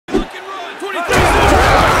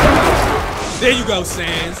There you go,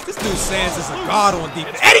 Sands. This dude Sands is a god on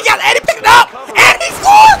defense. And he picked it up! And he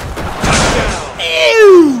scored!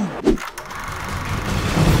 Ew!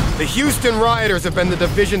 The Houston Rioters have been the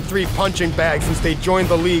Division III punching bag since they joined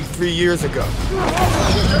the league 3 years ago.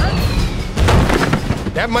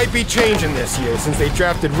 That might be changing this year since they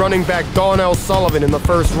drafted running back Donnell Sullivan in the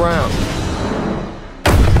first round.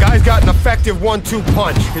 The guy's got an effective 1-2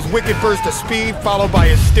 punch, his wicked burst of speed followed by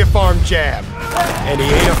his stiff arm jab. And he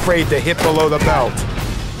ain't afraid to hit below the belt.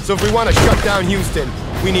 So if we want to shut down Houston,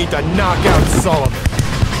 we need to knock out Sullivan.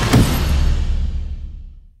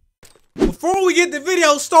 Before we get the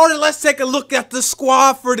video started, let's take a look at the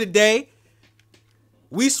squad for today.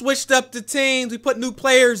 We switched up the teams. We put new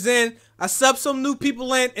players in. I subbed some new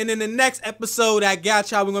people in. And in the next episode, I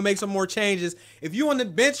got y'all. We're going to make some more changes. If you on the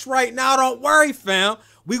bench right now, don't worry, fam.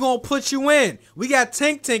 We're going to put you in. We got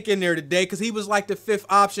Tank in there today because he was like the 5th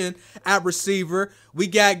option at receiver. We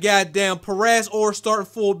got goddamn Perez or starting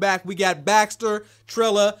fullback. We got Baxter,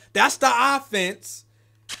 Trilla. That's the offense.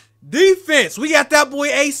 Defense, we got that boy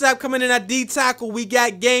ASAP coming in at D-tackle. We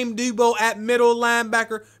got Game Debo at middle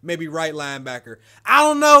linebacker, maybe right linebacker. I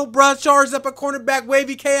don't know, bro. Charged up at cornerback,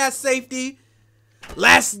 Wavy K at safety.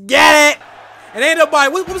 Let's get it. And ain't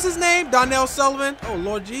nobody, what was his name? Donnell Sullivan? Oh,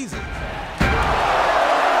 Lord Jesus.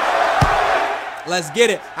 Let's get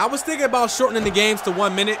it. I was thinking about shortening the games to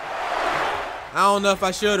 1 minute. I don't know if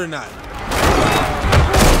I should or not.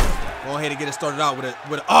 Go ahead and get it started out with a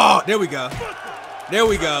oh, there we go. There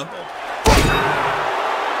we go.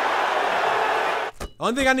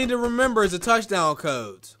 Only thing I need to remember is the touchdown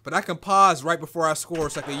codes. But I can pause right before I score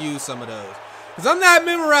so I can use some of those. Because I'm not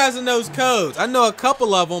memorizing those codes. I know a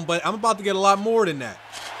couple of them, but I'm about to get a lot more than that.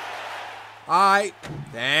 Alright.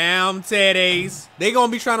 Damn teddies. They going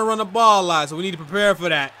to be trying to run the ball a lot, so we need to prepare for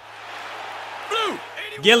that.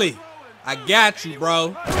 Gilly, I got you,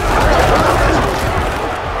 bro.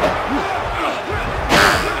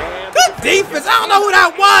 Defense, I don't know who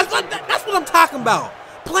that was. That's what I'm talking about.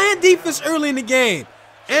 Playing defense early in the game.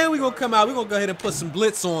 And we're going to come out. We're going to go ahead and put some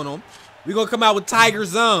blitz on them. We're going to come out with Tiger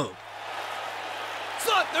Zone.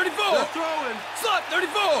 Slot 34. Slot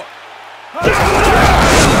 34.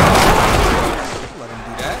 Let him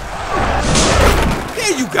do that.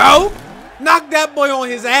 There you go. Knock that boy on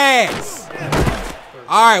his ass.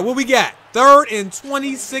 All right, what we got? 3rd and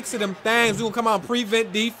 26 of them things. We're going to come out and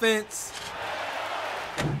prevent defense.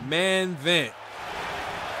 Man vent.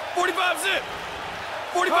 45 zip.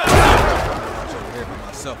 45 zip. I'm over here by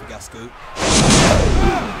myself. We got Scoop.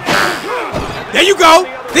 There you go.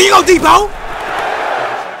 There you go, Debo.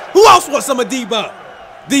 Who else wants some of Debo?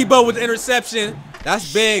 Debo with the interception.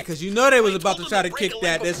 That's big because you know they was about to try to kick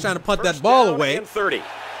that. They're trying to punt that ball away. 30.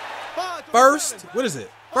 First, what is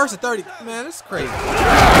it? First and 30. Man, that's crazy.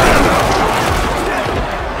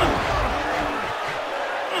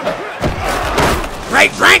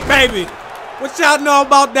 Great drink, baby. What y'all know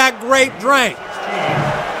about that great drink?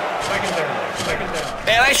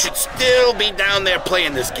 Man, I should still be down there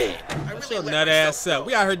playing this game. Shut your nut ass up.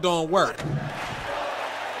 We out here doing work.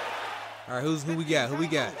 All right, who we got? Who we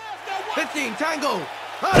got? 15, Tango.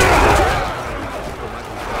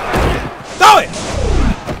 Throw it.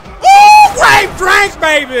 Ooh, great drink,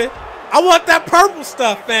 baby. I want that purple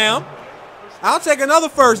stuff, fam. I'll take another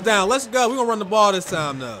first down. Let's go. We're going to run the ball this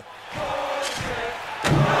time, though.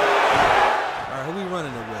 Who we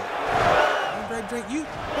running it with? Great drink, you.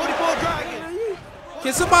 44 Dragon.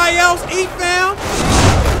 Can somebody else eat, fam?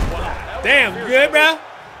 Damn, you good, bro?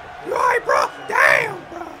 You all right, bro? Damn,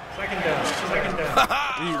 bro. Second down.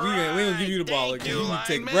 We gonna give you the ball again. You need to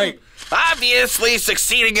take a break. Obviously,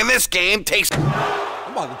 succeeding in this game takes.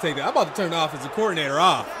 I'm about to take that. I'm about to turn the offensive coordinator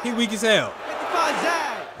off. He weak as hell. 55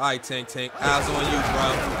 Zag. All right, Tank. Eyes on you,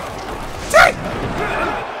 bro. Tank!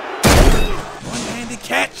 One-handed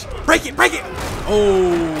catch. Break it.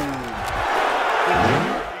 Oh.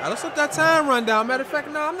 Let's let that time run down. Matter of fact,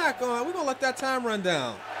 no, I'm not going. We're going to let that time run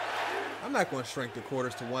down. I'm not going to shrink the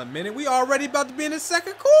quarters to 1 minute. We already about to be in the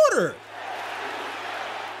second quarter.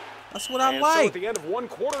 That's what I like. So at the end of 1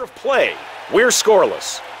 quarter of play, we're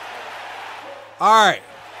scoreless. All right.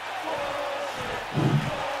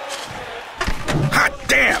 Hot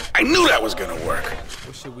damn! I knew that was gonna work.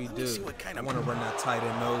 What should we do? I want to run that tight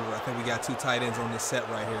end over. I think we got 2 tight ends on this set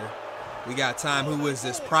right here. We got time. Who is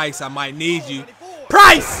this? Price. I might need you.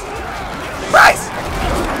 Price!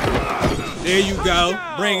 There you go.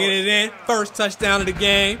 Bringing it in. First touchdown of the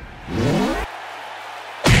game.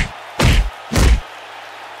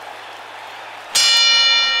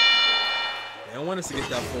 They don't want us to get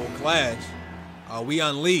that full clash. We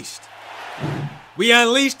unleashed. We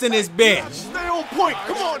unleashed in this bitch. on point.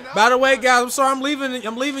 Come on now. By the way, guys, I'm sorry I'm leaving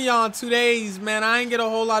y'all in 2 days, man. I ain't get a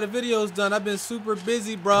whole lot of videos done. I've been super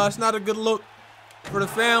busy, bro. It's not a good look for the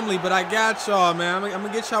family, but I got y'all, man. I'm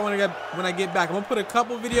gonna get y'all when I get back. I'm gonna put a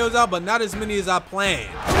couple videos out, but not as many as I planned.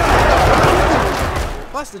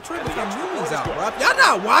 Plus, the triple humans out, bro. Y'all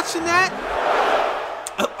not watching that?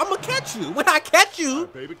 I'm gonna catch you. When I catch you,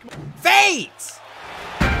 fades.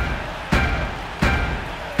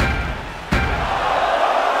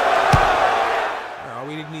 All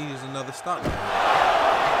we need is another stop. We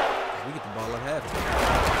get the ball at halftime.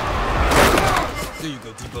 There you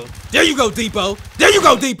go, Depot. There you go, Depot. There you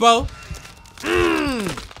go, Depot.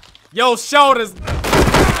 Yo, shoulders.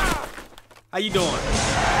 How you doing?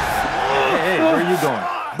 Hey, where are you going?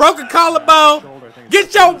 Broken collarbone.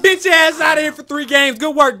 Get your bitch ass out of here for 3 games.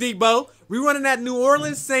 Good work, Depot. We running that New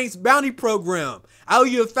Orleans Saints bounty program. I owe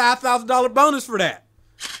you a $5,000 bonus for that.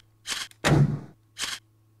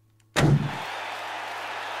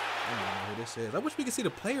 This is. I wish we could see the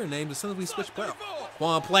player names as soon as we switch players.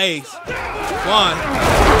 Quan plays. Quan.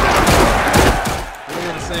 We're gonna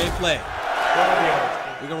run the same play.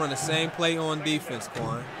 We're gonna run the same play on defense,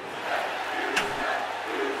 Quan.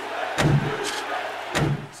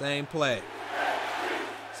 Same play.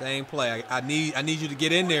 Same play. I need you to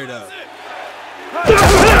get in there though.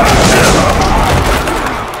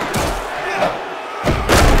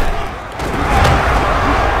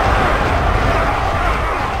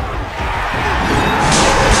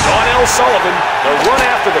 Sullivan, the run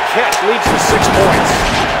after the catch leads to 6 points.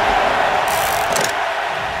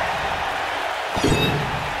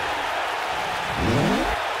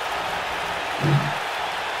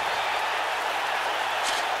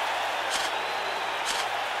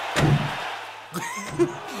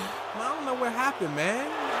 I don't know what happened, man.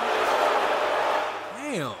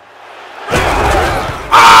 Damn.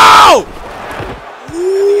 Oh!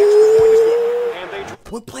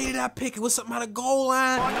 What play did I pick? It was something out of goal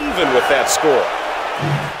line. Even with that score.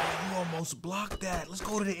 You almost blocked that. Let's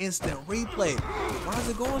go to the instant replay. Why is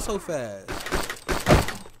it going so fast?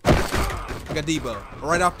 I got Debo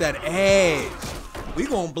right off that edge. We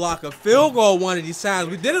gonna block a field goal one of these times.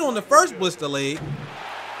 We did it on the first Blister League.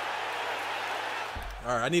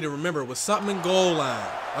 All right, I need to remember it was something in goal line.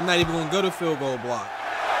 I'm not even gonna go to field goal block.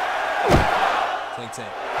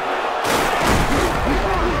 Tank.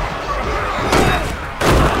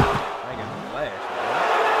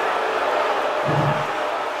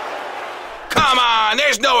 Come on,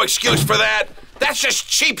 there's no excuse for that. That's just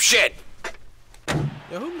cheap shit.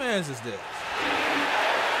 Yo, who mans is this?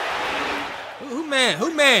 Who mans?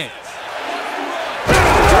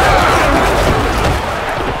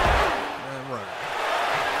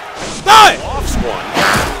 Start! Offs one.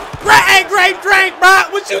 Hey, grape drink, bro.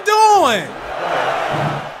 What you doing?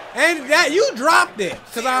 And that you dropped it,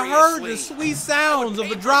 cause I heard the sweet sounds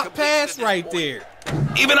of a drop pass right there.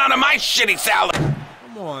 Even on my shitty salad.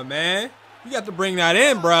 Come on, man. You got to bring that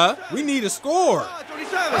in, bruh. We need a score.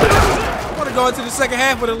 I want to go into the second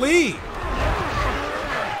half with a lead.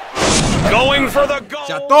 Going for the goal.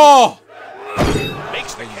 Chateau.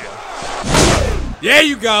 Makes the catch. There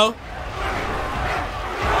you go.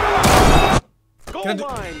 Goal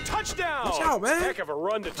line. Touchdown. Watch out, man. Heck of a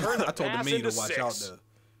run to turn the I told the pass me to into watch 6. out, though.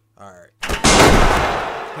 All right.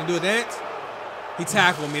 Can do a dance? He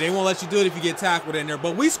tackled me. They won't let you do it if you get tackled in there.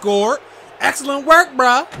 But we scored. Excellent work,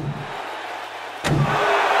 bruh.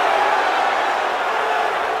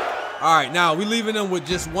 All right, now we leaving them with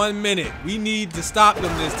just 1 minute. We need to stop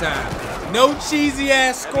them this time. No cheesy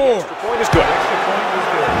ass score. The point is good.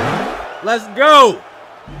 Let's go.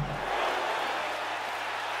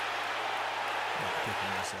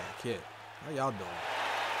 Kid, how y'all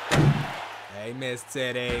doing? Hey, Miss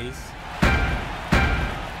Teddies.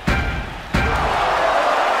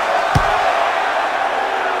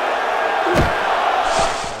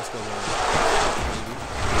 Let's go,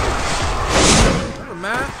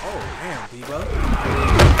 man. Oh, damn, Debo.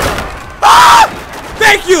 Ah!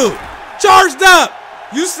 Thank you. Charged up.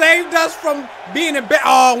 You saved us from being in bed.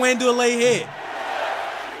 Oh, I went to do a late hit.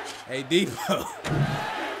 Hey, Debo.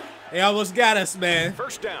 They almost got us, man.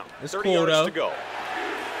 First down. It's 30 cool, yards though. to go.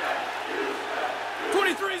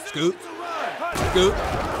 23 Scoop. Scoop.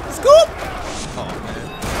 Scoop. Oh, man.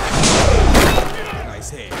 Nice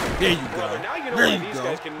hit. There you go. Now you know There why you these go.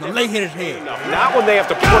 guys can Now never lay hit his get head. enough. Not when they have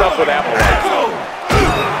to put up with Appalachia. What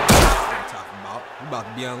I'm talking about. We're about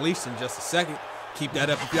to be unleashed in just a second. Keep that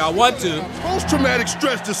up if y'all want to. Post-traumatic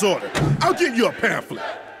stress disorder. I'll give you a pamphlet.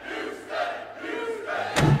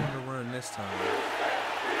 I'm gonna run this time.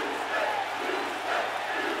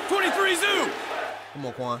 23 Zoo. Come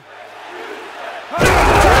on, Quan.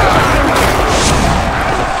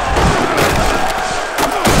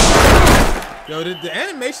 Yo, the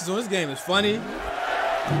animations on this game is funny.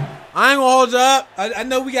 I ain't gonna hold you up. I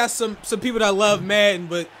know we got some people that love Madden,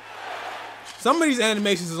 but some of these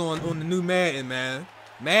animations is on the new Madden, man.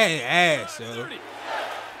 Madden ass, yo.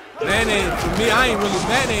 Madden, for me,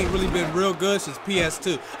 Madden ain't really been real good since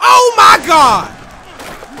PS2. Oh my God!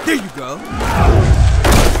 There you go.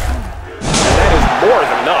 That is more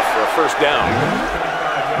than enough for a first down.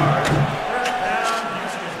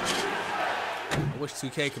 I wish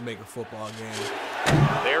 2K could make a football game.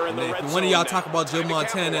 They're in the red If one zone of y'all now. talk about Joe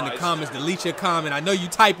Montana in the comments, delete your comment. I know you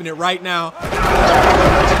typing it right now.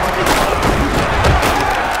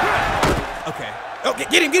 Okay. Okay,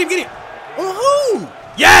 get him. Woohoo!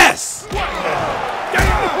 Yes!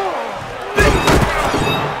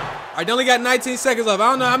 Alright, they only got 19 seconds left.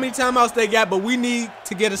 I don't know how many timeouts they got, but we need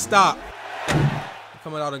to get a stop.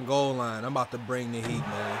 Coming out in goal line. I'm about to bring the heat,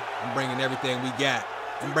 man. I'm bringing everything we got.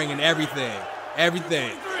 I'm bringing everything.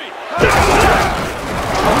 Everything.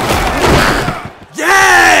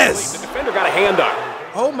 Yes! The defender got a hand up.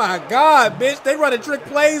 Oh my God, bitch. They running trick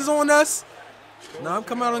plays on us. Now I'm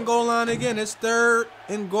coming out on goal line again. It's 3rd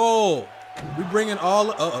and goal. We bringing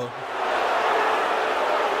all. Oh,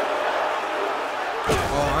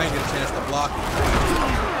 I ain't get a chance to block it.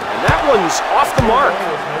 And that one's off the mark.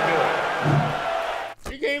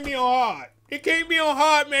 It came me on hard. It came me on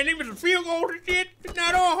hard, man. It was a field goal and shit. It's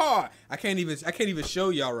not on hard. I can't even show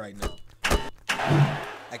y'all right now.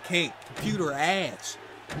 I can't. Computer ass.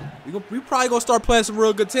 We probably gonna start playing some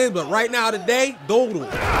real good teams, but right now today, doodle.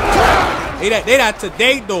 They that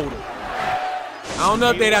today doodle. I don't know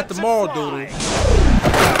if they that tomorrow doodle. And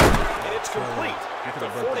it's complete. After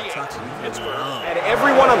 48, Pittsburgh had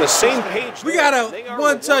everyone on the same page. We got a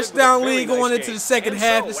one touchdown lead going into the second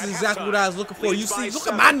half. This is exactly what I was looking for. You see, look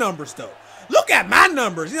at my numbers though. Look at my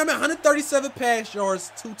numbers. You know what I mean? 137 pass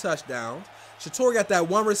yards, 2 touchdowns. Shator got that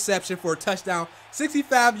 1 reception for a touchdown,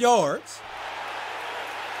 65 yards.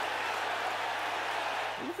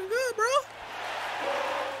 You're looking good, bro.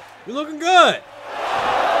 You're looking good.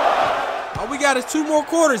 All we got is 2 more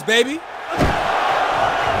quarters, baby. You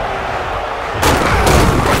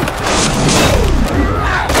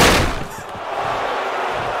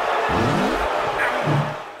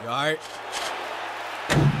all right?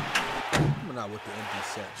 I'm not with the empty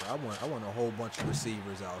set, bro. I want a whole bunch of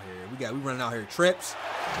receivers out here. We running out here trips.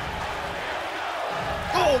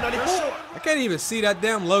 Oh, 94. I can't even see that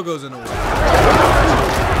damn logo's in the way.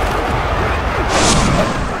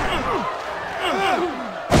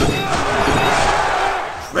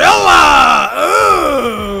 Trilla!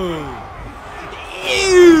 Ooh!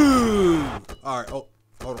 Ew! All right. Oh,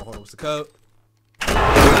 hold on. What's the code?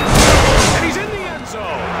 And he's in the end zone.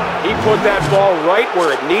 He put that ball right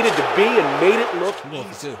where it needed to be and made it look I'm going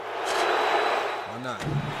for 2. Why not?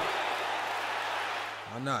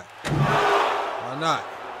 Why not? Why not?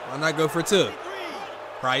 Why not go for 2?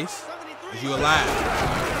 Price, is you alive?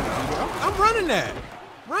 I'm running that.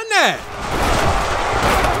 Run that.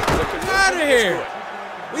 Get out of here.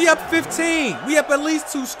 We up 15. We up at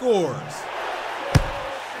least 2 scores.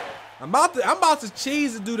 I'm about to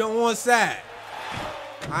cheese and do the onside.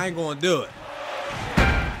 I ain't gonna do it.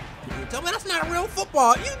 You tell me that's not real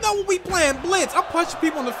football. You know when we playing blitz, I'm punching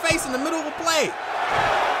people in the face in the middle of a play.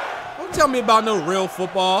 Don't tell me about no real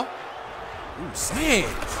football. Ooh, Sands.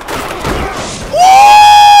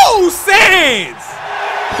 Ooh, Sands.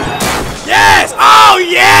 Yes. Oh,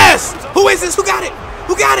 yes. Who is this? Who got it?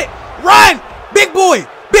 Who got it? Run. Big boy.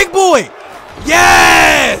 Big boy.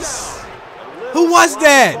 Yes. Who was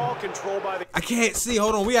that? I can't see.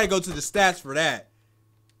 Hold on. We got to go to the stats for that.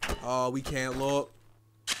 Oh, we can't look.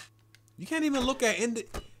 You can't even look at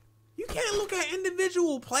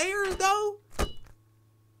individual players though.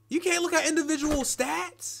 You can't look at individual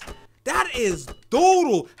stats. That is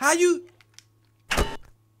doodle. How you?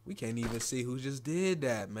 We can't even see who just did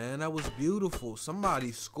that, man. That was beautiful.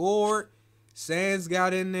 Somebody scored. Sands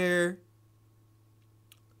got in there.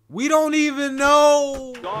 We don't even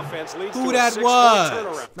know who that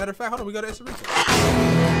was. Matter of fact, hold on. We got to instant replay.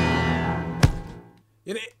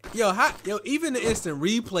 Yo, even the instant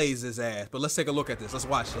replays his ass. But let's take a look at this. Let's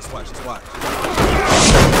watch. Let's watch.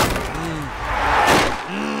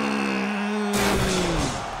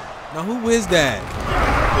 Now, who is that?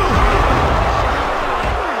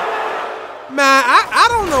 Man, I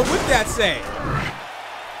don't know what that say.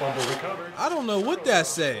 I don't know what that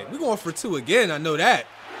say. We're going for 2 again. I know that.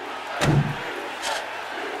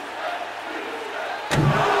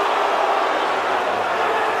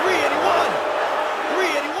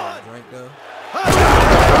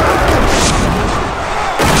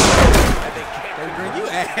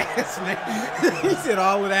 He said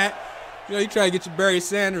all of that. You know, you try to get your Barry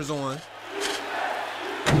Sanders on.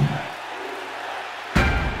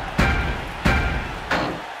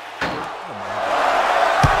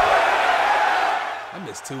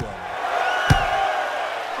 missed 2 of them.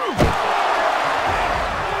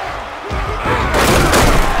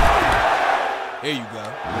 Here you go.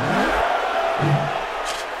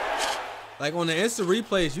 Like on the instant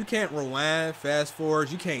replays, you can't rewind, fast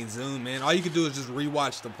forwards, you can't zoom, man. All you can do is just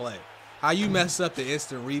rewatch the play. How you mess up the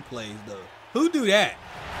instant replays, though? Who do that?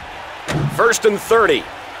 1st and 30.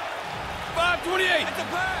 528. It's a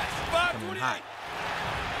pass. 528.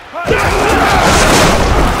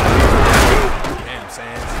 Damn,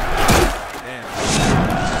 Sands. Damn.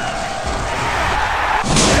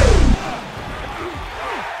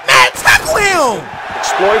 Man, tackle him!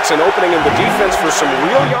 Exploits an opening in the defense for some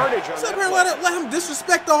real yardage. What's up here? Let him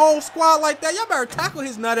disrespect the whole squad like that. Y'all better tackle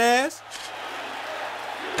his nut ass.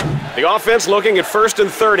 The offense looking at 1st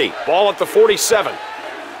and 30. Ball at the 47.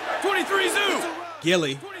 23 Zoo.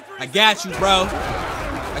 Gilly, I got you, bro.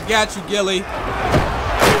 I got you, Gilly.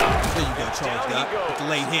 There you go, charged up. With the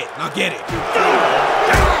late hit. Now get it.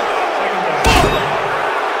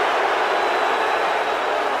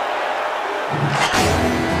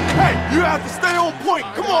 Hey, you have to stay on point.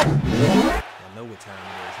 Come on. I know what time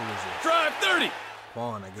it is. Who is it? Drive 30.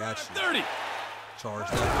 Vaughn, I got you. 30.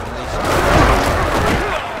 Charged up.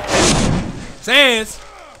 Sands.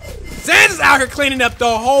 Sands is out here cleaning up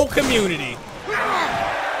the whole community.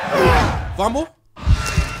 Fumble.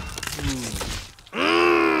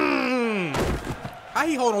 How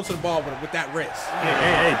he hold on to the ball with that wrist?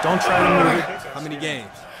 Hey, don't try to move it. How many games?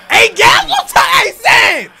 8 games? Hey,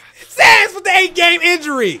 Sands! Sands with the 8-game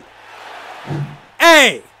injury.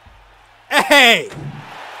 Hey. Hey.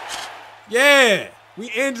 Yeah. We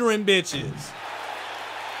injuring bitches.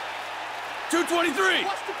 223.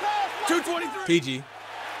 223. PG. It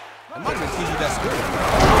might have been TG that scored.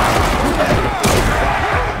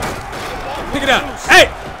 Pick it up. Hey!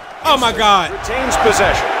 Oh my God. Retains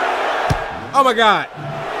possession. Oh my God.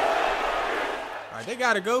 All right, they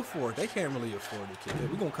got to go for it. They can't really afford to kick it.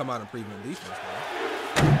 We're going to come out and prevent defense,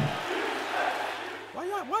 man.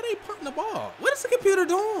 Why they punting the ball? What is the computer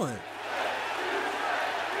doing?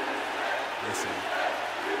 Listen.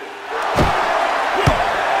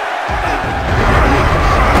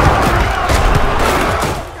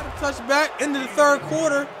 Touchback into the 3rd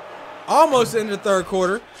quarter. Almost into the 3rd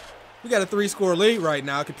quarter. We got a 3-score lead right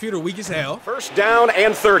now. Computer weak as hell. 1st down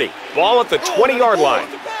and 30. Ball at the 20-yard line.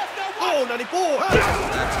 Oh, 94. I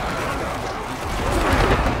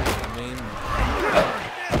mean,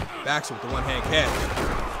 Baxter with the one-hand catch.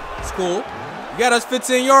 It's cool. You got us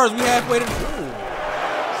 15 yards. We halfway to the pool.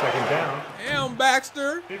 2nd down. Damn,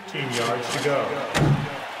 Baxter. 15 yards to go.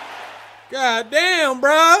 God damn,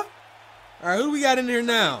 bro. All right, who we got in here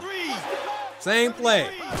now? Same play.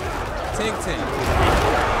 Tink.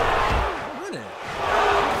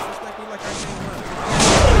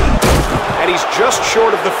 And he's just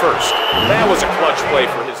short of the 1st. That was a clutch play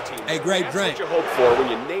for his team. Hey, great drink. That's what you hope for when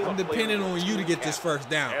you name I'm depending on you to get this 1st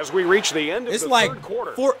down. As we reach the end of It's the like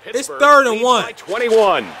 3rd quarter. it's 3rd and 1. By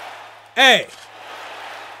 21. Hey.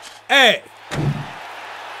 I'm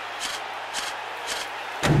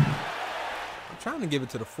trying to give it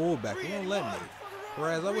to the fullback. He won't let me.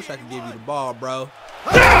 Whereas I wish I could give you the ball, bro.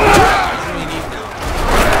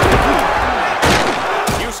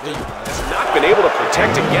 Houston has not been able to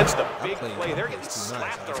protect against a big play. They're getting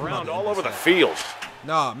slapped around all over the field.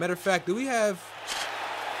 Nah, matter of fact, do we have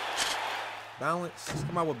balance? Let's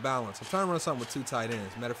come out with balance. I'm trying to run something with 2 tight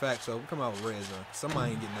ends. Matter of fact, so we'll come out with red zone.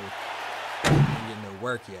 Somebody ain't getting no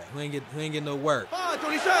work yet. Who ain't getting no work?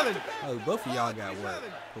 27. Oh, both of y'all got work.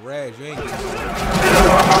 Perez, you ain't getting no work.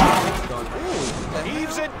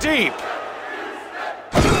 Heaves it deep.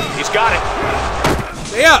 He's got it.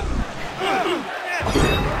 Stay up.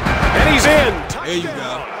 And he's in. There you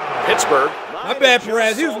go. Pittsburgh. My bad,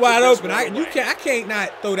 Perez. He was wide open. I can't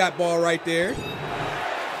not throw that ball right there.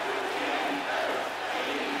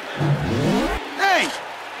 Hey,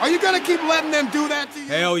 are you gonna keep letting them do that to you?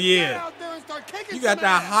 Hell yeah. Get out there and start kicking You got some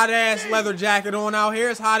that ass. hot ass leather jacket on out here.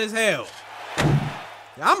 It's hot as hell.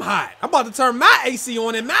 I'm hot. I'm about to turn my AC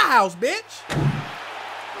on in my house, bitch.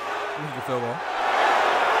 You can feel one.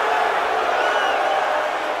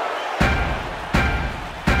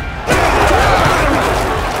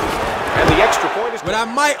 And the extra point is. What I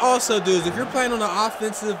might also do is if you're playing on the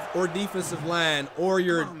offensive or defensive line, or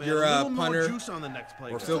you're punter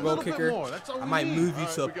or field goal kicker, I might move you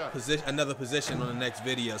to a position, another position on the next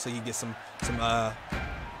video, so you get some so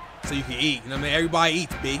you can eat. You know what I mean? Everybody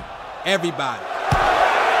eats, B. Everybody.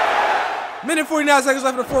 Minute 49 seconds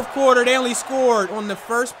left in the 4th quarter. They only scored on the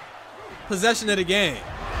 1st possession of the game.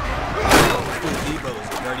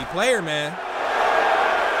 Debo's a dirty player, man.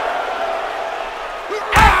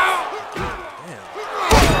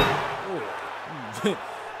 You ain't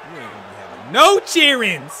gonna be having no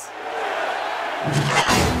cheerings.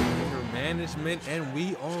 Management, and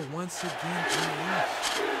we are once again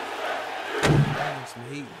unleashed. Some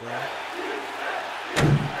heat, bro.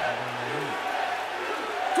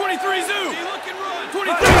 23 Zoo.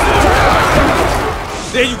 23 Zoo.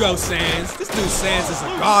 There you go, Sands. This dude Sands is a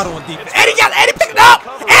god on defense. And he picked it up,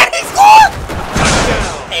 and he scored.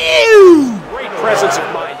 Ew. Great presence of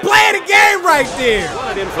mind. Playing the game right there.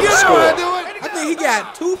 Run it in for You the know score. what I'm doing? I think he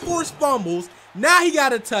got 2 forced fumbles. Now he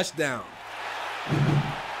got a touchdown.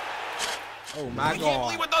 Oh my I can't God.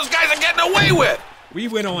 believe what those guys are getting away with. We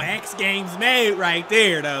went on X Games made right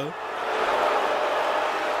there, though.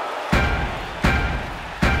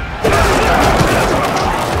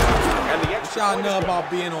 And the What extra y'all point know is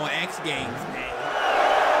about being on X Games, man?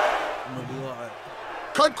 I'm gonna be like,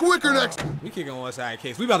 Cut quicker next. we kicking on side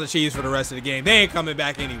case. We about to cheese for the rest of the game. They ain't coming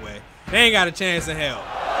back anyway. They ain't got a chance in hell.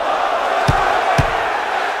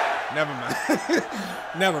 Never mind.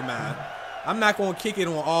 Never mind. I'm not gonna kick it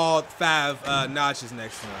on all 5 notches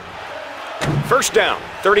next time. First down,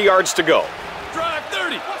 30 yards to go. Drive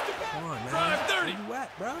 30. Come on, man. Drive 30. Where you at,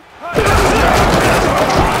 bro?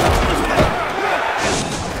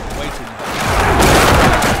 Way too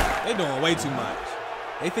much. They doing way too much.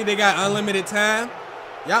 They think they got unlimited time.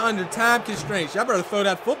 Y'all under time constraints. Y'all better throw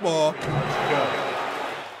that football.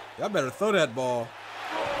 Y'all better throw that ball.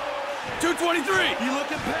 223. You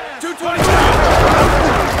looking past. 223.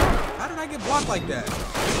 How did I get blocked like that?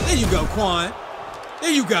 There you go, Quan.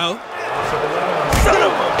 There you go.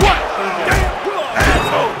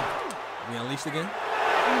 We unleashed again?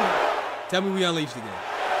 Tell me we unleashed again.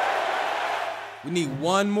 We need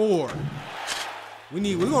one more.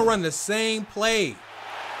 We're gonna run the same play.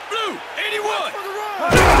 Blue 81.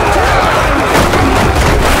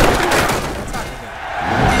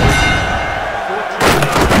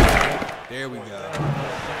 There we go.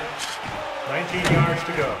 19 yards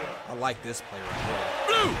to go. I like this play right here.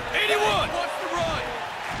 Blue 81. Watch the run.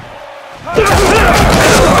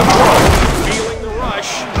 Feeling the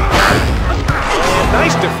rush.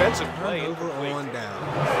 Nice defensive play. Over on down.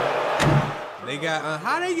 They got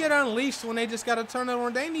how they get unleashed when they just got to turn it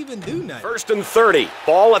on? They ain't even do nothing. First and 30.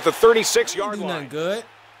 Ball at the 36-yard Do nothing line. good.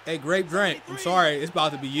 Hey, Grape Drink. I'm sorry, it's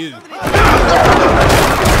about to be you.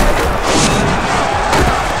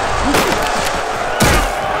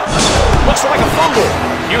 Looks like a fumble.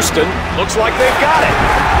 Houston looks like they've got it.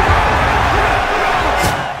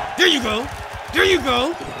 There you go. There you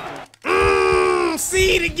go.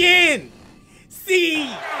 See it again. See.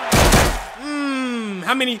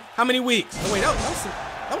 How many weeks? Oh wait,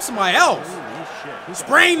 that was somebody else.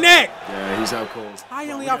 Sprained neck. Yeah, he's out cold. I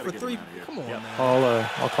only out for 3. Come on, man.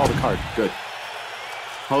 I'll call the card. Good.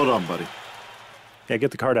 Hold on, buddy. Yeah,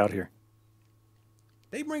 get the card out here.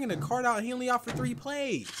 They bringing the card out. He only out for 3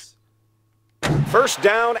 plays. First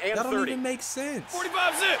down and That don't 30. even make sense.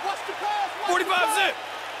 45 zip. 45 zip.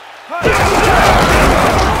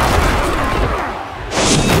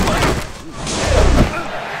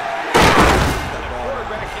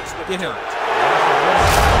 Get him.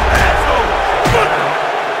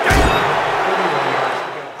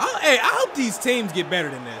 I hope these teams get better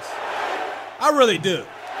than this. I really do.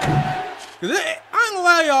 Cause I ain't gonna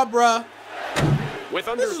lie, y'all, bruh. With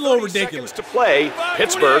under This is a little 30 ridiculous. seconds to play,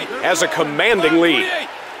 Pittsburgh has a commanding lead.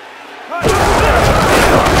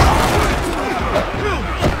 528.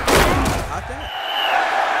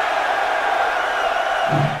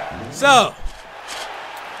 So,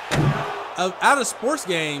 out of sports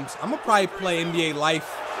games, I'm gonna probably play NBA Life.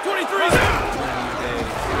 23.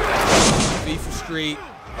 FIFA Street,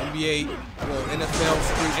 NBA, well, NFL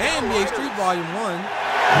Street, and NBA Street Volume 1.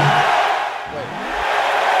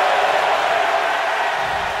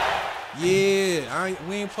 Yeah,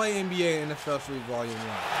 we ain't play NBA NFL Street Volume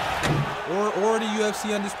 1. Or the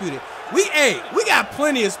UFC Undisputed. We got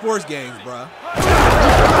plenty of sports games, bruh.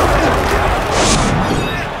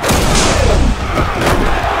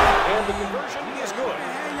 And the conversion is good.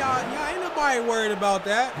 Man, y'all ain't nobody worried about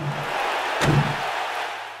that.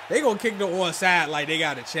 They gonna kick the one side like they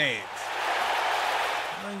got a chance.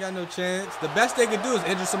 I ain't got no chance. The best they could do is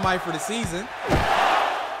injure somebody for the season.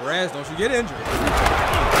 Whereas, don't you get injured.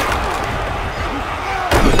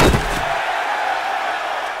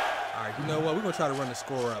 Alright, you know what? We're gonna try to run the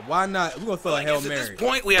score up. Why not? We're gonna throw a Hail At Mary. this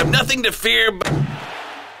point, we have nothing to fear. But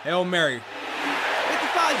Hail Mary. 55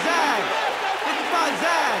 zag. 55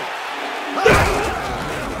 zag.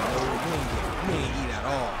 You ain't eat at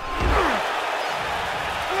all.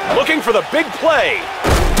 Looking for the big play.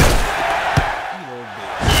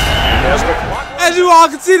 As the clock As you all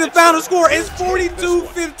can see, the final score is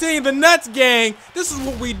 42-15. The Nuts gang, this is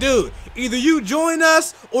what we do. Either you join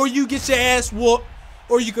us or you get your ass whooped,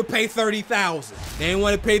 or you could pay $30,000. They ain't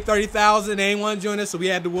want to pay $30,000. They ain't want to join us, so we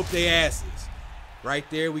had to whoop their asses. Right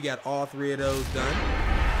there, we got all 3 of those done.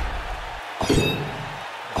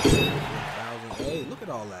 Hey, look at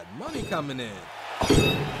all that money coming in.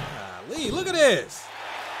 Golly, look at this.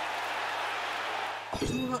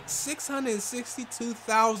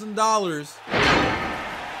 $662,000.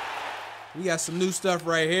 We got some new stuff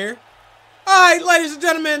right here. All right, ladies and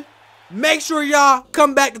gentlemen, make sure y'all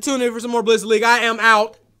come back to tune in for some more Blitz League. I am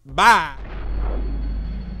out. Bye.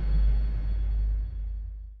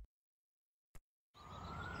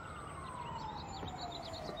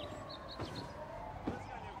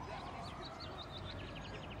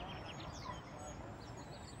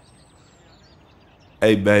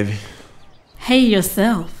 Hey, baby. Hey,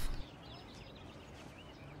 yourself.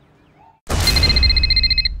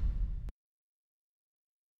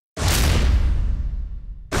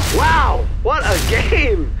 Wow, what a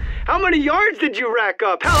game! How many yards did you rack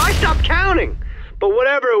up? Hell, I stopped counting. But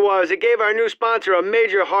whatever it was, it gave our new sponsor a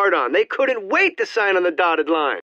major hard-on. They couldn't wait to sign on the dotted line.